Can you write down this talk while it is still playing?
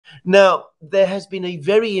Now, there has been a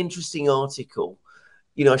very interesting article.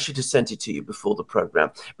 I should have sent it to you before the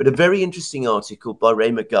program, but a very interesting article by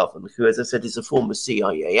Ray McGovern, who, as I said, is a former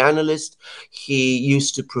CIA analyst. He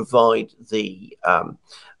used to provide the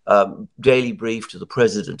daily brief to the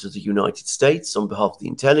President of the United States on behalf of the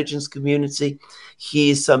intelligence community.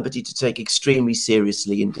 He is somebody to take extremely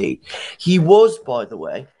seriously indeed. He was, by the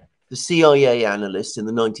way, the CIA analyst in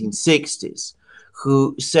the 1960s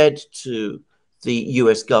who said to the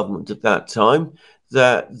US government at that time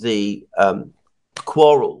that the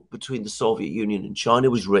quarrel between the Soviet Union and China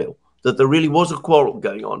was real, that there really was a quarrel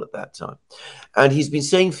going on at that time. And he's been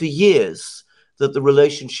saying for years that the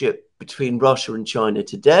relationship between Russia and China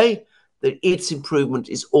today, that its improvement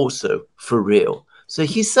is also for real. So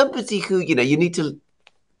he's somebody who, you need to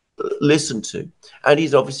listen to. And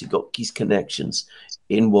he's obviously got his connections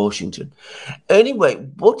in Washington. Anyway,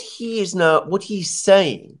 what he's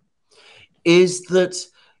saying is that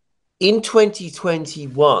in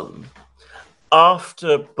 2021,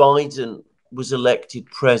 after Biden was elected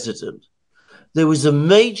president, there was a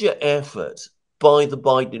major effort by the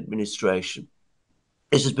Biden administration,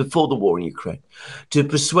 this is before the war in Ukraine, to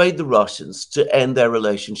persuade the Russians to end their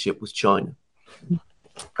relationship with China.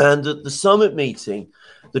 And at the summit meeting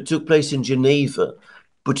that took place in Geneva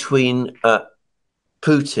between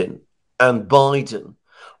Putin and Biden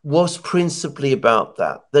was principally about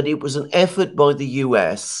that it was an effort by the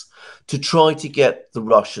US to try to get the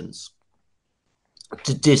Russians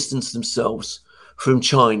to distance themselves from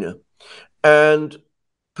China. And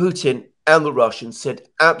Putin and the Russians said,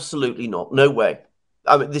 absolutely not, no way.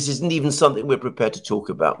 I mean, this isn't even something we're prepared to talk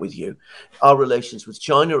about with you. Our relations with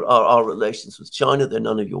China are our relations with China. They're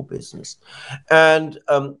none of your business. And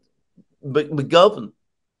McGovern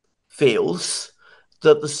feels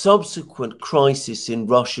that the subsequent crisis in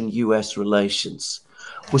Russian-US relations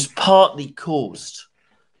was partly caused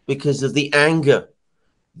because of the anger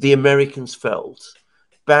the Americans felt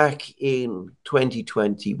back in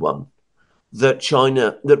 2021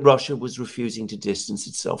 that Russia was refusing to distance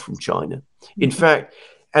itself from China. In fact,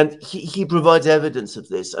 and he provides evidence of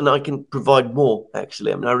this, and I can provide more,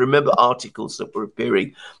 actually. I mean, I remember articles that were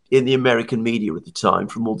appearing in the American media at the time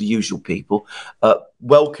from all the usual people,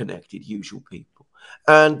 well-connected usual people.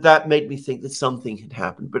 And that made me think that something had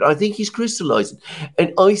happened. But I think he's crystallizing.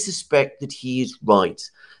 And I suspect that he is right.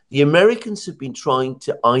 The Americans have been trying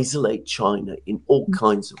to isolate China in all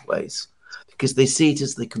kinds of ways because they see it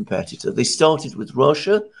as the competitor. They started with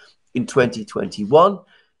Russia in 2021.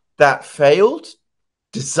 That failed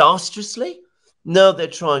disastrously. Now they're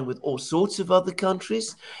trying with all sorts of other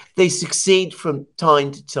countries. They succeed from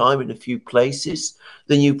time to time in a few places.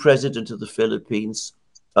 The new president of the Philippines,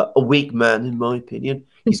 a weak man, in my opinion.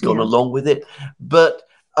 He's gone along with it. But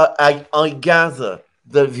I gather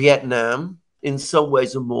that Vietnam, in some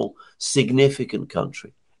ways a more significant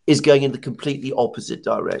country, is going in the completely opposite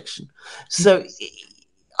direction. So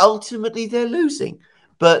ultimately they're losing.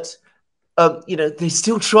 But, they're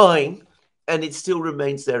still trying, and it still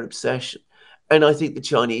remains their obsession. And I think the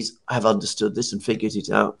Chinese have understood this and figured it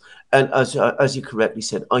out. And as you correctly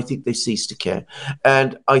said, I think they've ceased to care.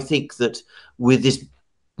 And I think that with this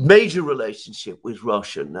major relationship with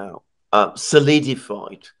Russia now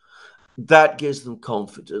solidified, that gives them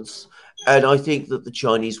confidence. And I think that the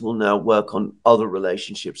Chinese will now work on other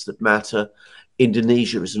relationships that matter.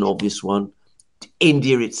 Indonesia is an obvious one.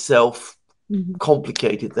 India itself,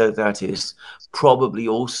 complicated though that is, probably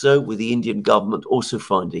also with the Indian government also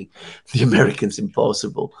finding the Americans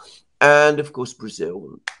impossible. And of course,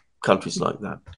 Brazil, countries like that.